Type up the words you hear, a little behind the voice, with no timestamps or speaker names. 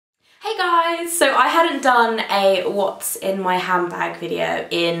Hey guys! So I hadn't done a what's in my handbag video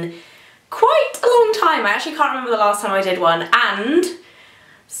in quite a long time. I actually can't remember the last time I did one, and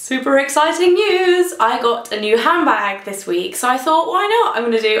super exciting news! I got a new handbag this week, so I thought, why not? I'm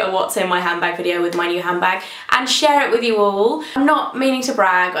going to do a what's in my handbag video with my new handbag and share it with you all. I'm not meaning to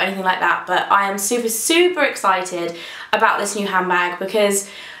brag or anything like that, but I am super excited about this new handbag because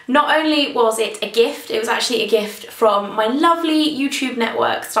not only was it a gift, it was actually a gift from my lovely YouTube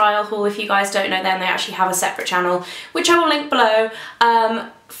network, Style Haul. If you guys don't know them, they actually have a separate channel, which I will link below.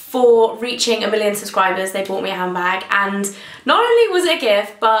 For reaching 1 million subscribers, they bought me a handbag, and not only was it a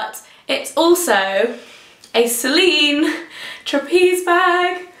gift, but it's also a Celine trapeze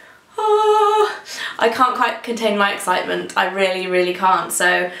bag. Oh, I can't quite contain my excitement. I really can't.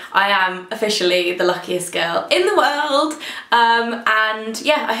 So I am officially the luckiest girl in the world. And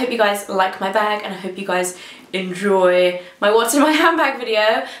yeah, I hope you guys like my bag and I hope you guys enjoy my what's in my handbag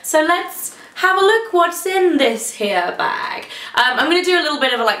video. So let's have a look what's in this here bag. I'm going to do a little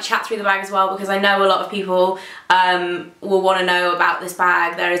bit of a chat through the bag as well, because I know a lot of people will want to know about this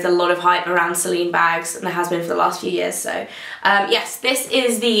bag. There is a lot of hype around Celine bags, and there has been for the last few years. So yes, this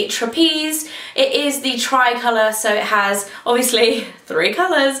is the trapeze. It is the tri-colour, so it has obviously 3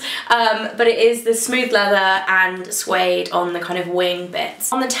 colours, but it is the smooth leather and suede on the kind of wing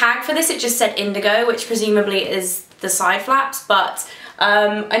bits. On the tag for this it just said indigo, which presumably is the side flaps, but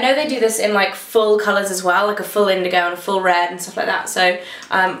I know they do this in like full colours as well, like a full indigo and a full red and stuff like that, so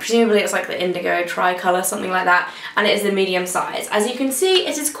presumably it's like the indigo tri-colour, something like that, and it is the medium size. As you can see,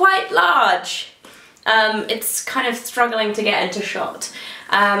 it is quite large. It's kind of struggling to get into shot.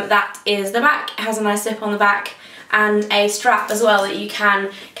 That is the back. It has a nice zip on the back and a strap as well that you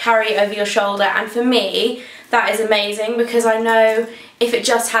can carry over your shoulder, and for me that is amazing because I know if it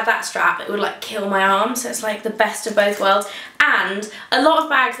just had that strap it would like kill my arm, so it's like the best of both worlds. And a lot of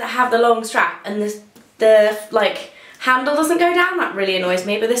bags that have the long strap and the like handle doesn't go down, that really annoys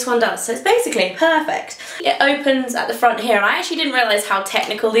me, but this one does, so it's basically perfect. It opens at the front here, and I actually didn't realise how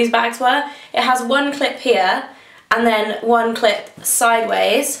technical these bags were. It has one clip here and then one clip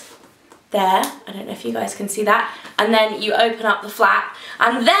sideways there, I don't know if you guys can see that, and then you open up the flap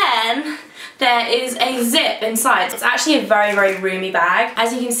and then there is a zip inside. It's actually a very roomy bag.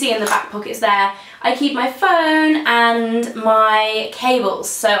 As you can see in the back pockets there, I keep my phone and my cables,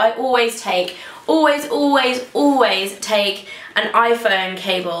 so I always take, always take an iPhone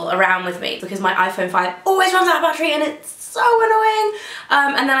cable around with me because my iPhone 5 always runs out of battery and it's so annoying.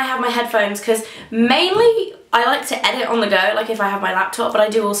 And then I have my headphones because mainly I like to edit on the go, like if I have my laptop, but I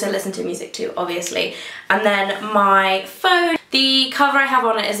do also listen to music too, obviously. And then my phone, the cover I have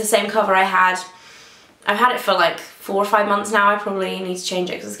on it is the same cover I had. I've had it for like 4 or 5 months now. I probably need to change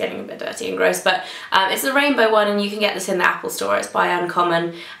it because it's getting a bit dirty and gross, but it's the rainbow one, and you can get this in the Apple store. It's by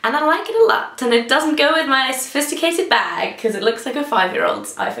Uncommon, and I like it a lot, and it doesn't go with my sophisticated bag because it looks like a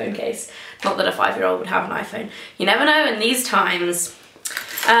 5-year-old's iPhone case. Not that a 5-year-old would have an iPhone. You never know in these times.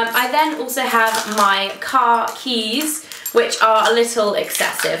 I then also have my car keys, which are a little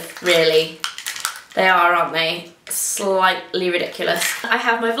excessive, really. They are, aren't they? Slightly ridiculous. I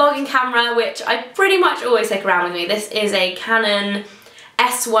have my vlogging camera, which I pretty much always take around with me. This is a Canon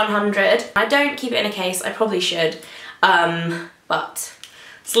S100. I don't keep it in a case, I probably should, but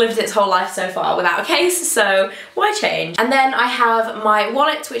it's lived its whole life so far without a case, so why change? And then I have my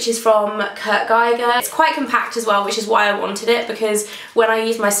wallet, which is from Kurt Geiger. It's quite compact as well, which is why I wanted it, because when I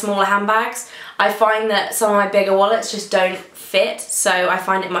use my smaller handbags, I find that some of my bigger wallets just don't fit, so I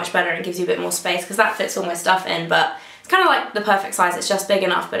find it much better and it gives you a bit more space, because that fits all my stuff in, but it's kind of like the perfect size. It's just big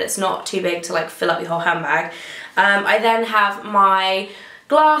enough, but it's not too big to like fill up your whole handbag. I then have my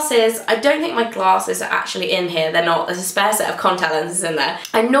glasses. I don't think my glasses are actually in here, they're not. There's a spare set of contact lenses in there.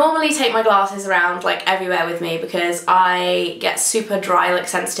 I normally take my glasses around like everywhere with me because I get super dry, like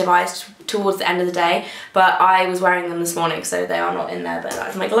sensitive eyes towards the end of the day, but I was wearing them this morning, so they are not in there, but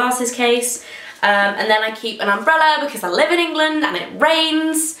that's my glasses case. And then I keep an umbrella because I live in England and it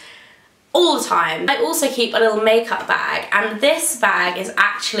rains all the time. I also keep a little makeup bag, and this bag is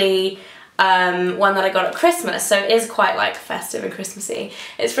actually one that I got at Christmas, so it is quite like festive and Christmassy.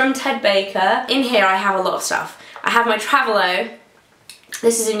 It's from Ted Baker. In here I have a lot of stuff. I have my Travelo.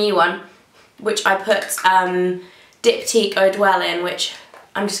 This is a new one, which I put Diptyque Eau Dwell in, which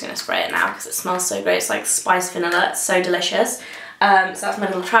I'm just going to spray it now because it smells so great. It's like spiced vanilla, it's so delicious. So that's my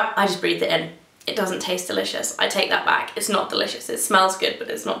little trap. I just breathed it in. It doesn't taste delicious. I take that back. It's not delicious. It smells good, but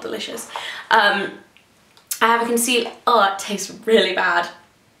it's not delicious. I have a concealer. Oh, it tastes really bad.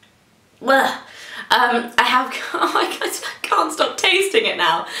 Ugh. I have, oh, I can't stop tasting it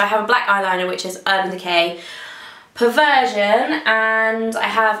now. I have a black eyeliner, which is Urban Decay Perversion, and I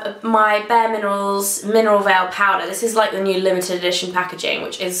have my Bare Minerals Mineral Veil powder. This is like the new limited edition packaging,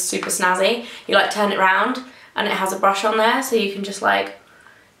 which is super snazzy. You like turn it round and it has a brush on there, so you can just like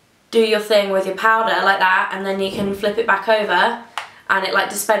do your thing with your powder like that, and then you can flip it back over and it like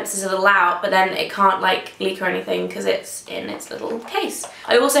dispenses a little out, but then it can't like leak or anything because it's in its little case.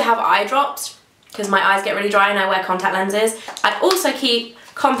 I also have eye drops because my eyes get really dry and I wear contact lenses. I also keep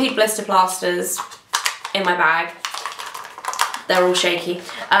Compeed blister plasters in my bag. They're all shaky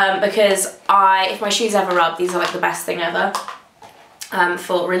because if my shoes ever rub, these are like the best thing ever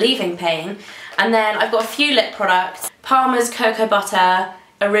for relieving pain. And then I've got a few lip products. Palmer's Cocoa Butter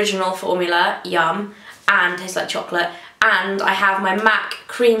Original Formula, yum, and tastes like chocolate. And I have my MAC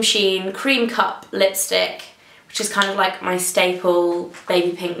Cream Sheen Cream Cup lipstick, which is kind of like my staple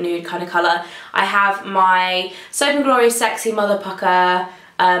baby pink nude kind of colour. I have my Soap & Glory Sexy Mother Pucker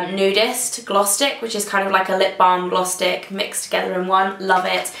Nudist gloss stick, which is kind of like a lip balm gloss stick mixed together in one. Love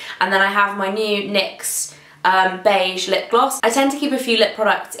it. And then I have my new NYX beige lip gloss. I tend to keep a few lip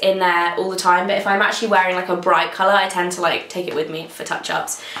products in there all the time, but if I'm actually wearing like a bright colour, I tend to like take it with me for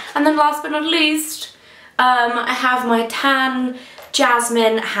touch-ups. And then last but not least, I have my Tan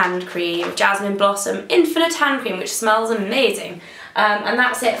Jasmine hand cream, Jasmine Blossom Infinite Hand Cream, which smells amazing. And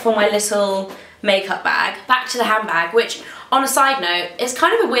that's it for my little makeup bag. Back to the handbag, which on a side note is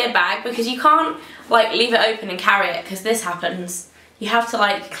kind of a weird bag because you can't like leave it open and carry it because this happens. You have to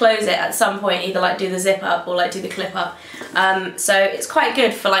like close it at some point, either like do the zip up or like do the clip up. So it's quite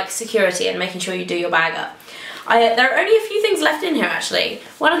good for like security and making sure you do your bag up. There are only a few things left in here actually.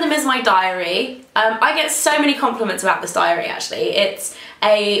 One of them is my diary. I get so many compliments about this diary actually. It's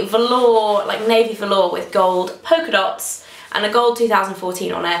a velour, like navy velour with gold polka dots and a gold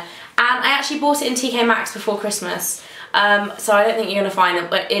 2014 on it. And I actually bought it in TK Maxx before Christmas. So I don't think you're going to find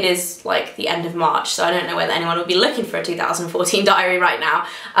it, but it is like the end of March, so I don't know whether anyone will be looking for a 2014 diary right now.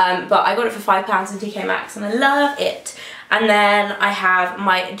 But I got it for £5 in TK Maxx and I love it. And then I have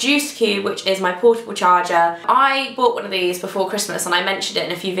my Juice Cube, which is my portable charger. I bought one of these before Christmas and I mentioned it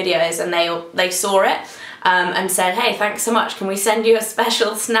in a few videos and they saw it and said, hey, thanks so much, can we send you a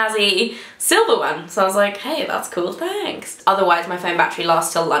special snazzy silver one? So I was like, hey, that's cool, thanks. Otherwise my phone battery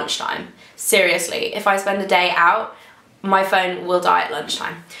lasts till lunchtime. Seriously, if I spend a day out, my phone will die at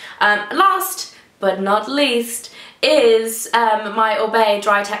lunchtime. Last but not least is my Obey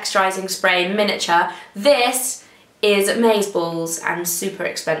Dry Texturizing Spray Miniature. This is amazeballs and super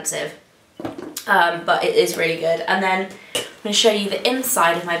expensive, but it is really good. And then I'm going to show you the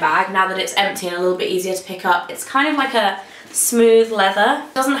inside of my bag now that it's empty and a little bit easier to pick up. It's kind of like a smooth leather.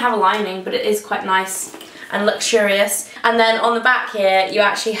 It doesn't have a lining, but it is quite nice and luxurious. And then on the back here you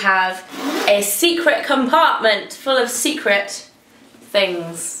actually have a secret compartment full of secret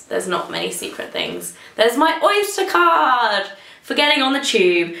things. There's not many secret things. There's my Oyster card for getting on the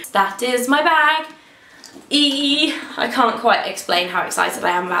tube. That is my bag. I can't quite explain how excited I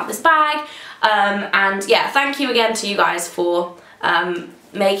am about this bag. And yeah, thank you again to you guys for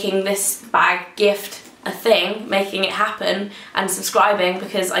making this bag gift a thing, making it happen, and subscribing,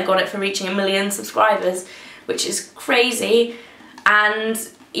 because I got it for reaching 1 million subscribers, which is crazy. And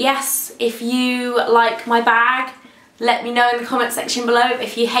yes, if you like my bag, let me know in the comment section below.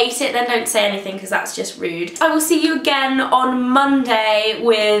 If you hate it, then don't say anything because that's just rude. I will see you again on Monday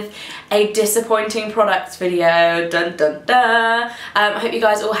with a disappointing products video. Dun dun dun. I hope you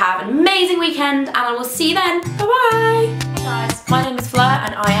guys all have an amazing weekend and I will see you then. Bye bye. Hey guys, my name is Fleur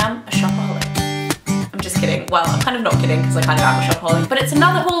and I am a shopaholic. I'm just kidding. Well, I'm kind of not kidding because I kind of am a shopaholic, but it's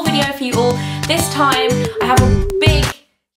another haul video for you all. This time I have a big